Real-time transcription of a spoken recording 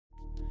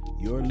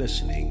You're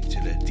listening to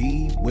the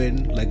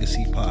D-Win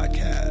Legacy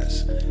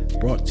Podcast,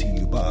 brought to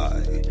you by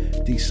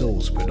D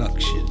Souls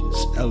Productions,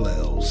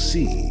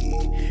 LLC,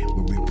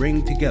 where we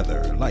bring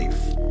together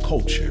life,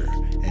 culture,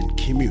 and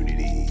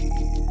communities.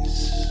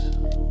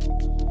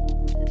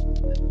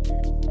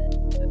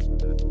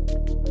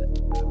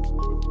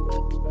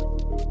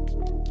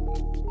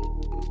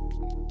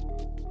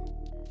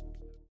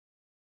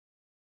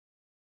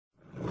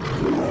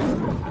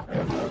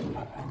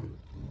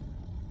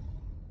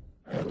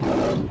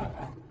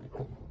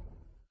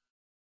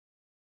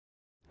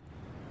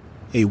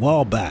 A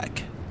while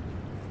back,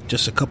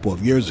 just a couple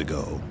of years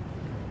ago,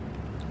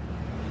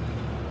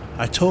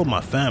 I told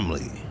my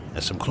family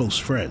and some close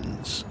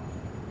friends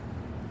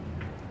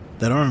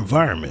that our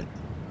environment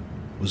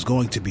was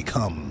going to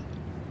become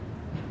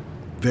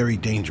very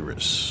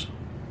dangerous.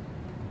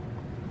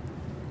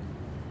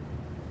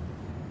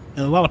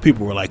 And a lot of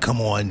people were like,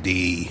 "Come on,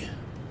 D,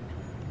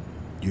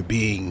 you're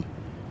being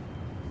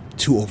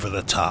too over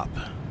the top.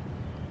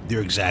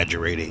 You're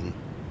exaggerating."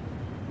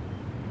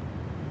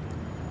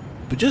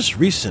 But just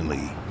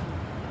recently,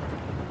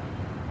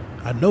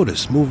 I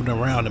noticed moving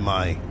around in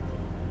my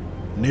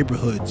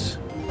neighborhoods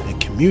and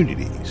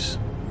communities,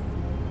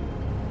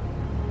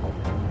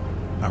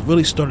 I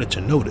really started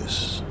to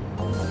notice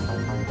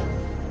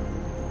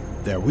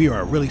that we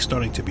are really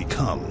starting to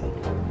become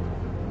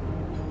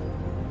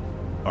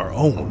our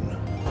own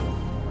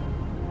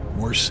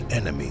worst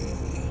enemy.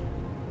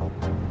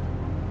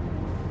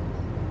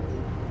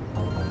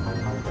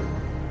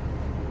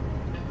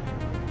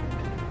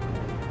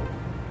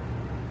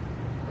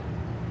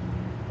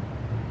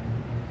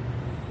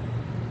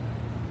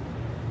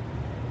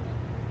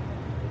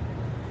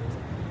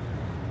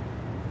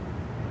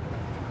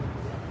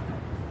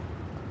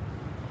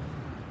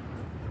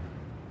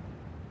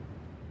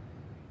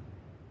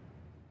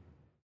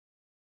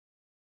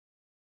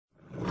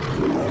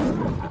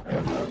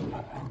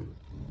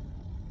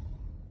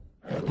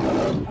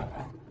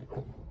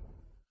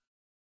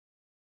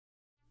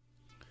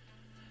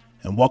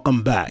 And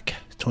welcome back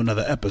to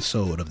another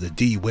episode of the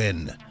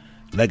D-Win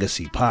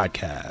Legacy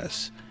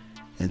Podcast.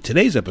 In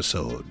today's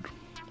episode,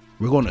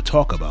 we're going to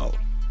talk about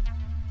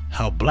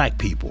how black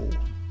people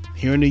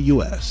here in the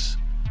U.S.,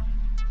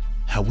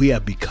 how we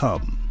have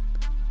become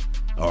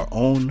our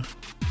own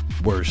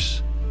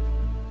worst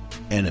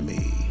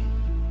enemy.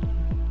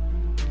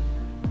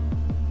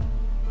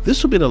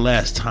 This will be the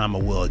last time I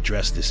will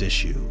address this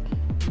issue,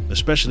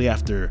 especially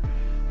after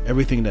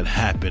everything that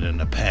happened in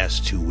the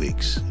past 2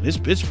 weeks.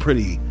 It's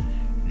pretty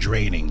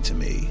draining to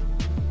me.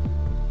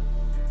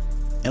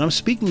 And I'm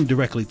speaking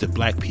directly to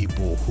black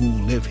people who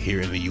live here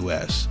in the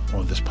U.S.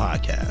 on this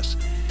podcast.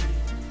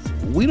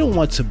 We don't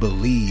want to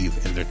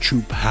believe in the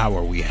true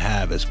power we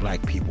have as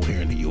black people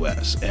here in the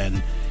U.S.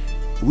 And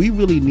we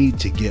really need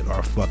to get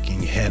our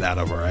fucking head out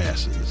of our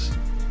asses.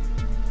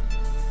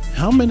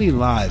 How many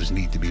lives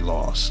need to be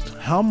lost?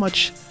 How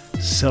much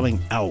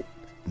selling out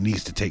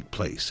needs to take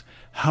place?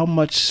 How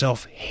much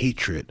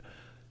self-hatred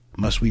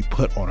must we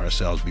put on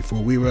ourselves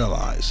before we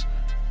realize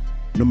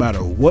no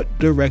matter what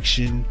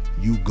direction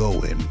you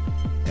go in,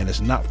 and it's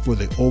not for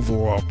the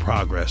overall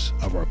progress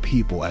of our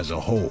people as a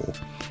whole,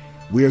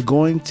 we are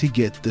going to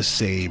get the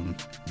same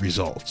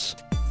results.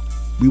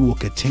 We will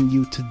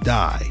continue to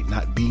die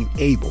not being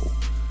able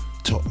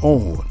to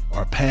own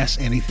or pass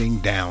anything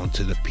down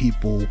to the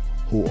people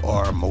who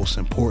are most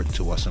important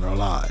to us in our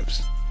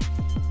lives.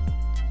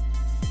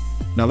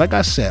 Now, like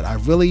I said, I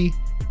really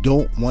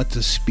don't want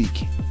to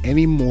speak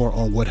any more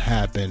on what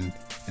happened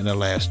in the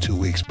last 2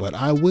 weeks, but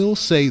I will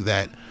say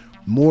that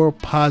more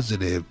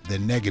positive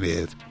than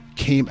negative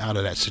came out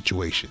of that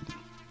situation.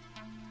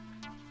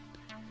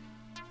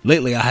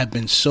 Lately, I have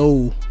been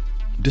so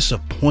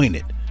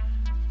disappointed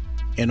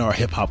in our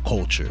hip hop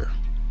culture,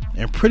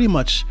 and pretty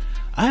much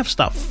I have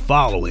stopped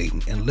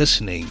following and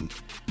listening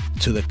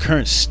to the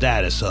current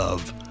status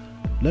of,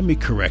 let me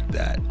correct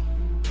that,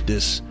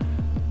 this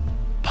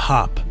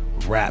pop,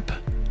 rap,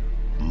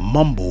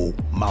 mumble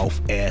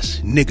mouth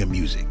ass nigga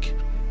music.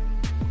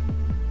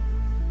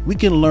 We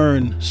can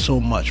learn so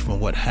much from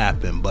what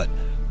happened, but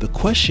the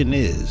question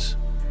is,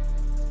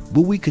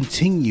 will we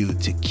continue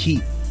to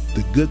keep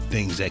the good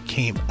things that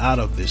came out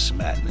of this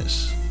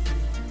madness?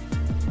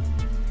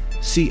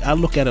 See, I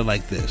look at it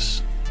like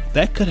this.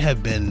 That could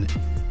have been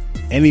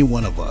any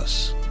one of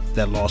us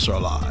that lost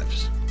our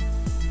lives.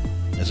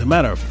 As a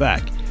matter of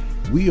fact,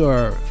 we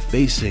are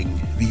facing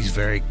these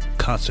very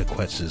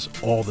consequences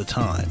all the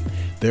time.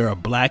 There are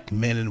black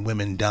men and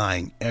women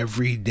dying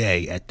every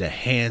day at the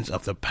hands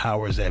of the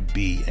powers that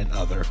be and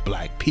other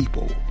black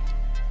people.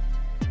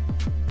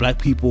 Black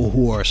people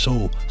who are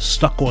so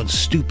stuck on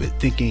stupid,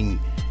 thinking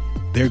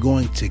they're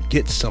going to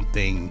get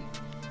something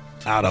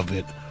out of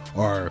it,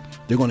 or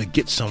they're going to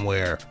get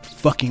somewhere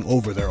fucking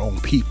over their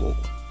own people.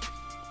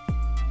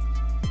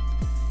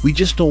 We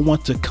just don't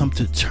want to come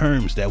to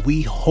terms that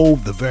we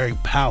hold the very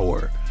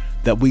power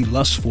that we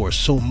lust for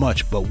so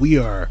much, but we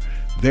are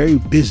very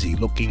busy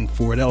looking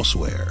for it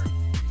elsewhere.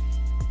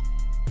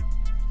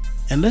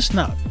 And let's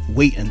not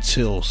wait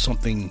until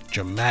something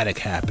dramatic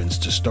happens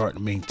to start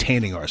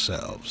maintaining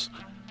ourselves.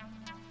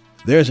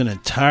 There's an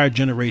entire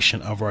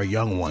generation of our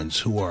young ones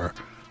who are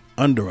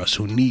under us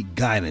who need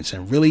guidance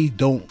and really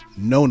don't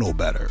know no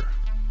better.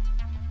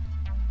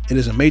 It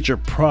is a major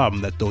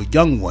problem that the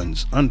young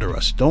ones under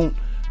us don't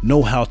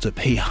know how to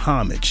pay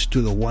homage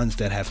to the ones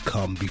that have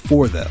come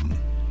before them.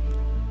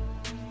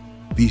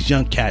 These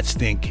young cats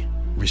think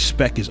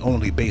respect is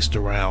only based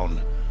around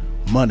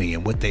money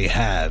and what they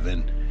have,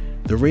 and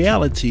the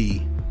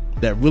reality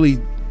that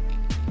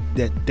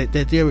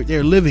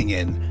they're living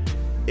in,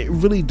 it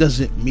really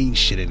doesn't mean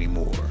shit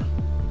anymore.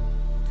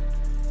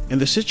 And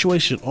the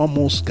situation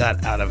almost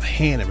got out of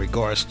hand in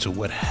regards to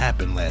what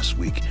happened last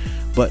week,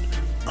 but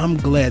I'm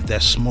glad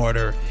that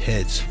smarter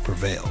heads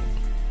prevailed.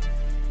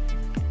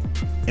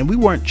 And we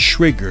weren't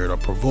triggered or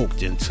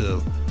provoked into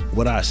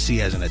what I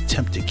see as an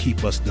attempt to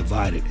keep us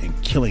divided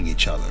and killing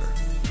each other.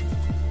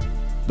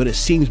 But it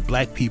seems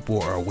black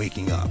people are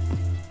waking up.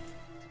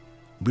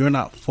 We're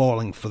not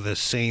falling for the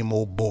same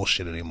old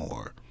bullshit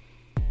anymore.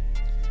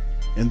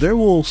 And there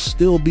will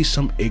still be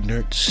some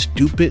ignorant,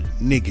 stupid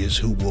niggas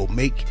who will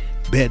make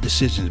bad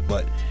decisions,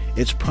 but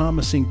it's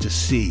promising to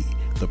see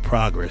the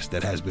progress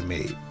that has been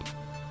made.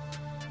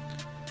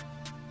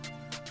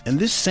 And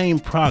this same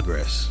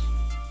progress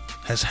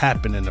has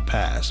happened in the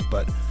past,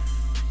 but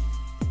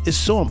it's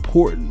so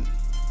important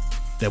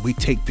that we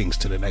take things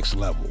to the next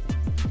level.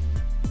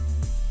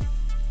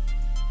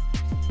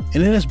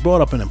 And it has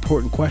brought up an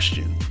important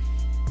question.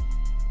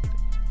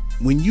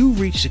 When you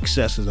reach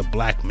success as a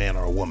black man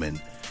or a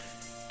woman,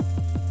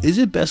 is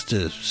it best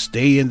to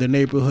stay in the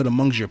neighborhood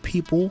amongst your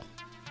people,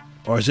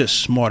 or is it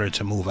smarter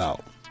to move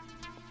out?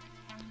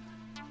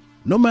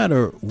 No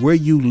matter where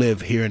you live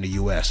here in the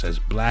U.S. as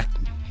black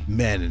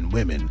men and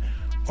women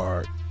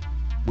or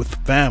with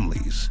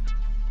families,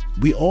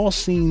 we all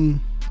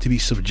seem to be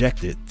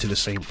subjected to the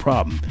same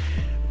problem.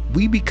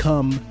 We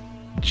become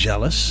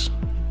jealous,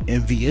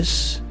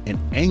 envious, and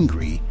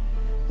angry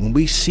when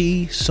we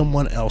see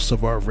someone else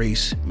of our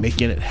race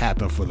making it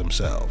happen for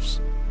themselves.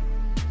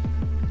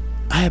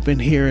 I have been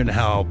hearing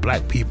how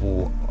black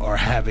people are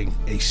having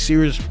a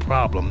serious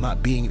problem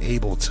not being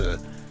able to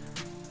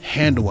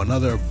handle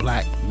another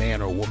black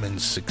man or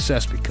woman's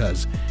success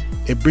because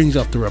it brings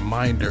up the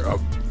reminder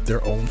of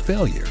their own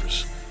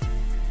failures.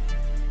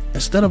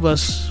 Instead of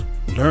us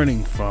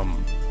learning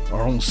from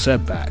our own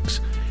setbacks,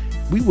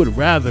 we would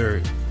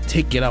rather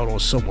take it out on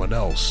someone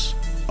else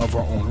of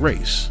our own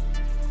race.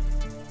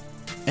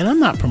 And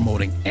I'm not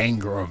promoting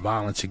anger or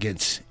violence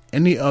against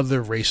any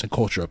other race and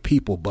culture of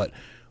people, but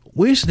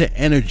where's the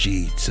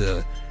energy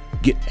to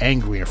get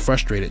angry and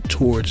frustrated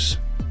towards,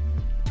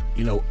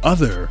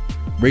 other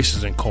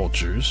races and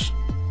cultures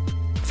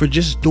for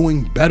just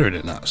doing better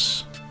than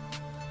us?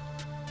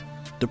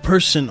 The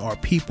person or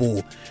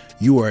people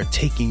you are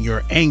taking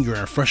your anger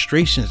and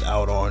frustrations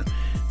out on,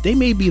 they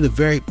may be the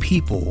very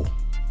people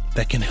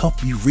that can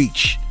help you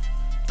reach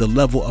the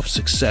level of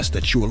success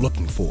that you are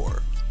looking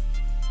for.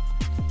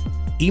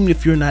 Even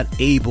if you're not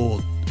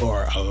able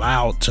or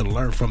allowed to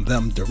learn from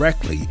them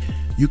directly,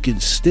 you can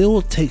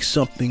still take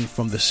something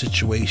from the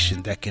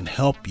situation that can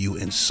help you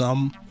in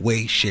some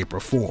way, shape, or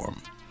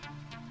form.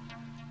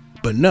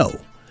 But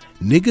no,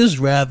 niggas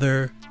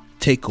rather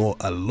take on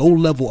a low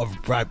level of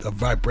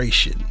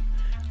vibration.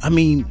 I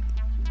mean,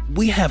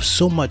 we have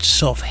so much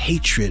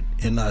self-hatred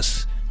in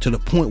us to the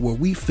point where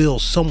we feel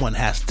someone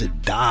has to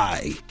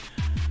die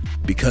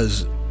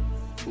because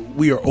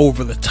we are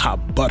over the top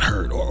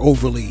butthurt or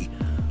overly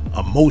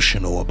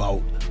emotional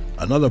about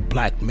another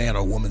black man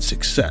or woman's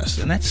success.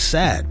 And that's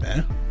sad,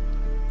 man.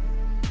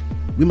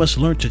 We must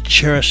learn to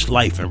cherish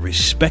life and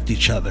respect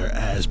each other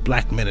as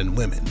black men and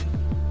women.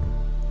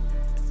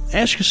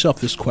 Ask yourself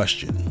this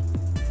question.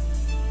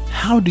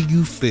 How do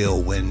you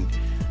feel when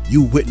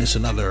you witness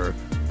another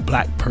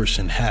black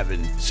person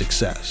having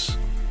success?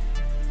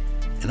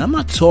 And I'm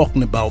not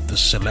talking about the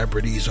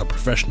celebrities or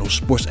professional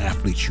sports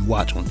athletes you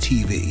watch on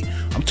TV.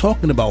 I'm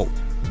talking about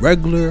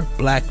regular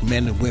black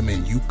men and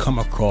women you come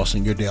across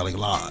in your daily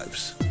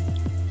lives.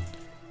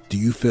 Do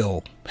you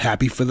feel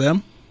happy for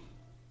them?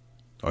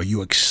 Are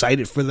you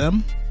excited for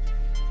them?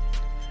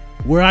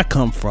 Where I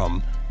come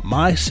from,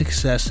 my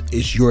success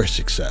is your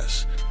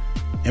success.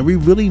 And we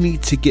really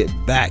need to get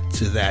back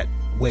to that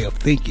way of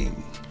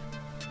thinking.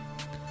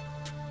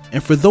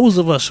 And for those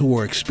of us who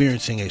are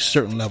experiencing a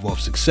certain level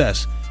of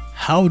success,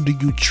 how do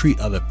you treat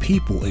other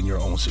people in your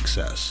own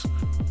success?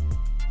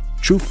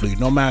 Truthfully,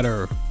 no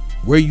matter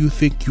where you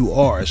think you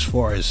are as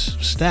far as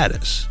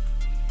status,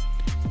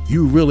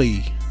 you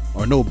really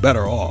are no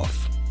better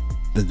off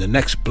than the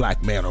next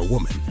black man or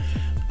woman.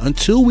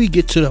 Until we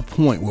get to the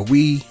point where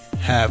we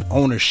have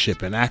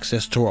ownership and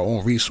access to our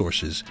own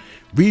resources,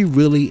 we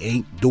really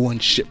ain't doing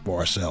shit for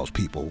ourselves,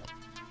 people.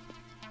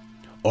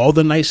 All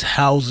the nice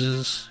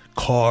houses,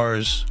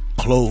 cars,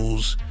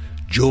 clothes,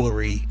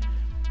 jewelry,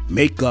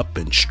 makeup,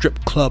 and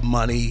strip club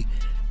money,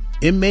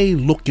 it may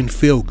look and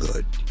feel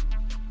good,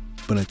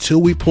 but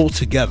until we pull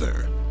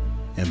together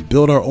and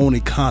build our own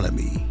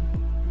economy,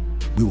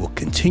 we will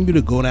continue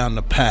to go down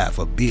the path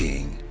of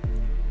being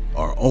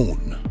our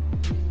own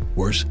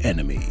worst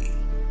enemy.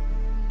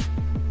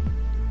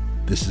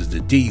 This is the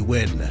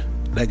D-Win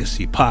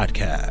Legacy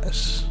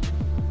Podcast.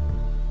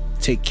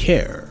 Take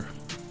care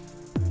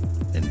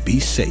and be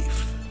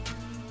safe.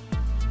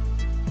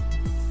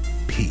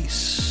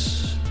 Peace.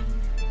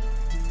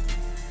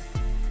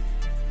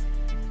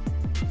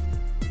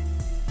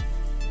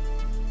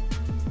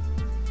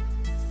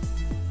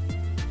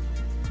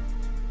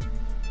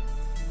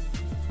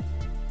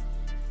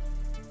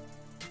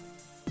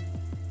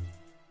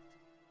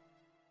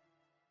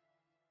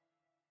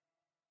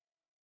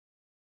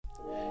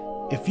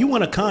 If you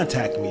want to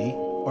contact me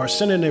or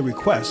send in a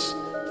request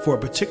for a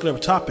particular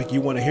topic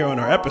you want to hear on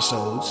our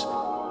episodes,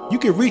 you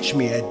can reach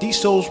me at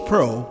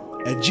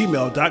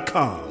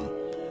dsoulspro@gmail.com.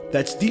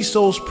 That's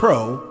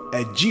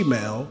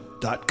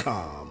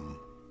dsoulspro@gmail.com.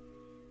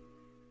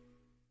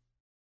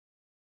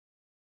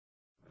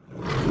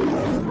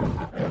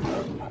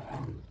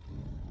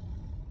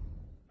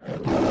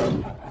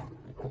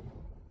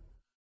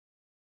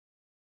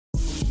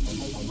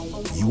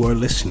 You are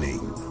listening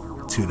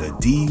to the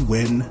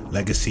D-Win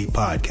Legacy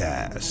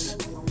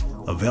Podcast,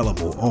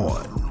 available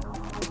on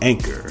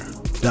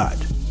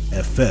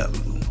Anchor.fm,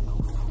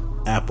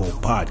 Apple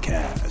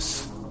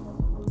Podcasts,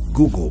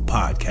 Google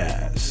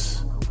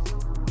Podcasts,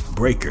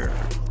 Breaker,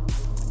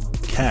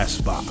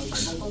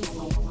 Castbox,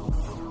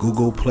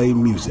 Google Play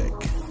Music,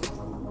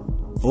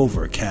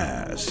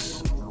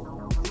 Overcast,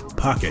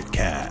 Pocket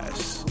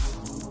Cast,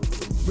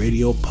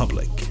 Radio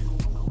Public,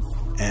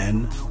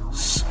 and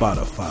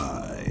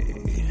Spotify.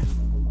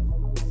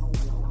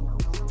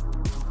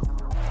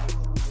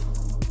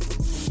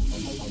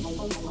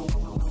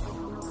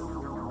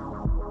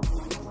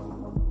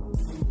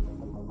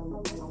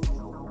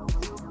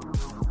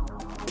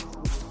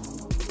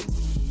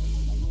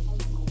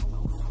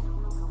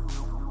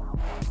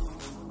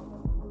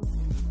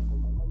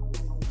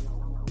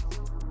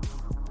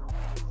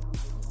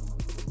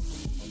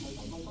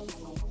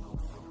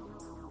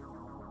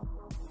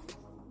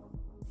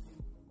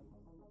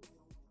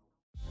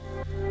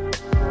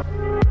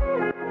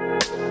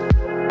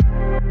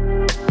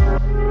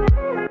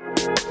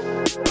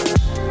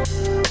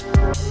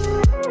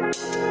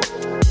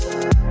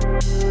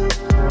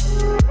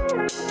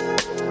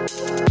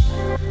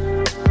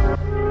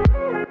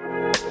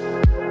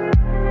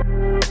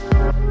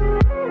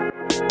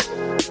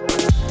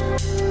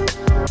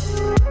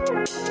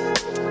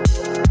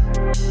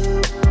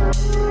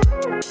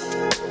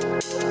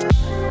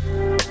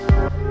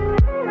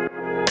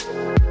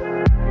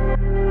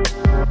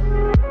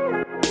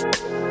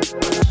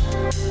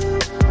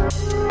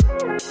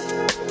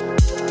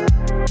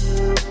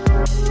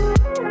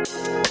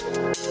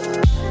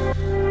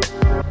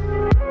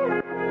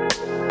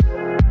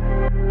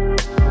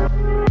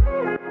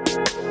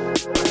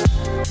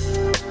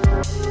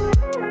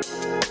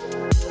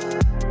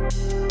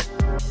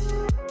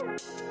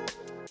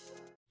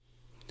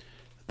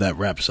 That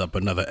wraps up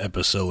another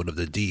episode of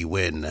the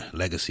D-Win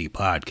Legacy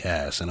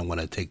Podcast, and I want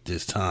to take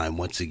this time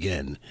once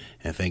again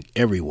and thank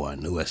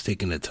everyone who has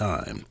taken the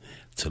time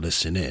to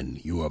listen in.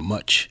 You are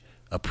much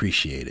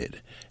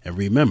appreciated. And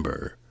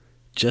remember,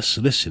 just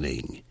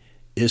listening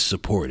is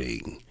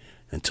supporting.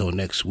 Until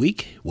next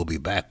week, we'll be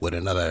back with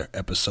another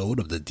episode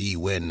of the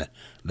D-Win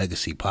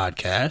Legacy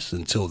Podcast.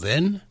 Until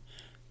then,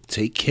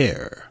 take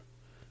care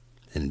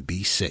and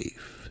be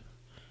safe.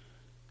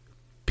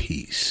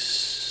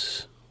 Peace.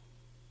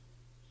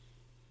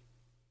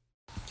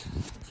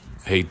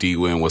 Hey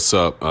D-Win, what's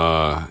up?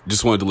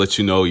 Just wanted to let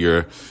you know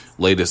your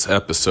latest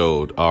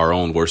episode, Our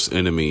Own Worst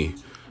Enemy.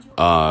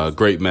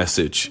 Great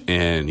message.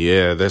 And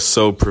yeah, that's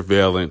so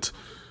prevalent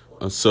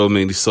on so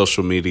many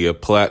social media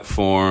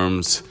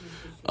platforms.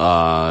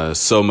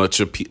 So much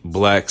of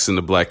blacks in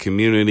the black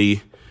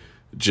community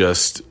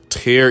just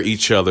tear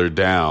each other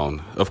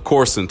down. Of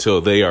course, until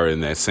they are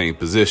in that same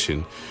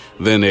position.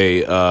 Then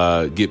they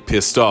get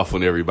pissed off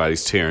when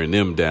everybody's tearing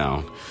them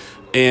down.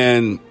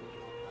 And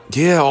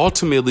yeah,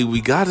 ultimately,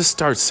 we got to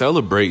start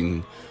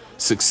celebrating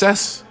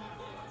success,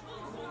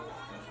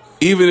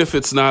 even if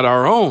it's not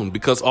our own,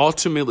 because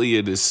ultimately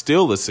it is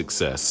still a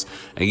success.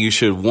 And you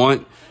should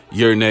want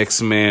your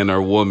next man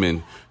or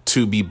woman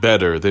to be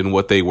better than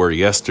what they were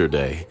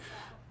yesterday.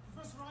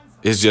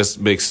 It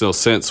just makes no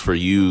sense for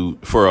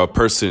a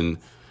person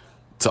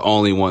to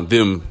only want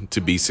them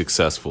to be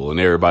successful and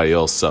everybody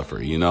else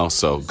suffer,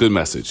 So good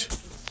message.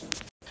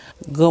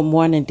 Good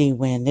morning,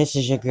 D-Win. This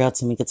is your girl,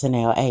 Tamika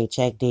Tanel. Hey,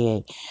 check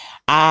dig.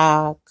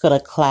 I could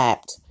have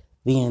clapped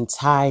your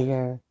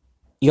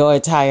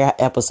entire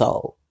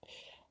episode.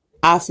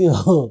 I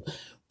feel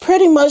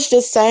pretty much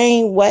the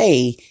same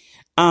way.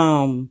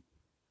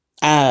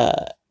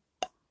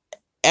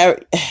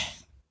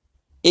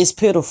 It's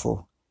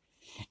pitiful.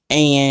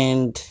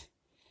 And,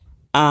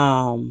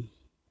 until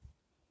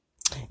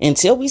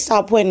we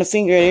stop pointing the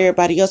finger at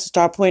everybody else and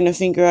start pointing the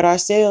finger at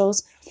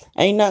ourselves,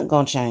 ain't nothing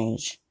gonna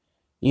change.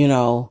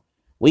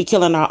 We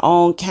killing our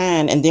own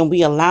kind, and then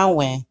we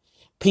allowing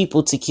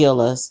people to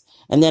kill us.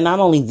 And then not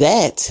only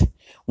that,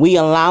 we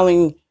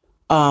allowing,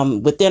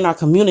 within our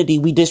community,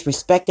 we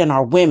disrespecting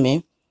our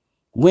women.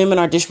 Women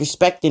are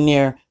disrespecting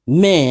their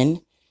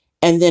men,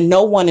 and then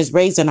no one is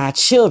raising our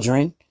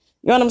children.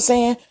 You know what I'm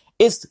saying?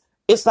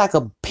 It's like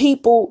a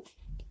people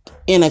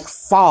in a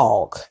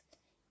fog.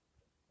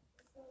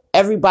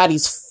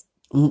 Everybody's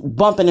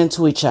bumping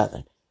into each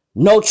other.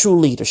 No true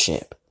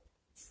leadership.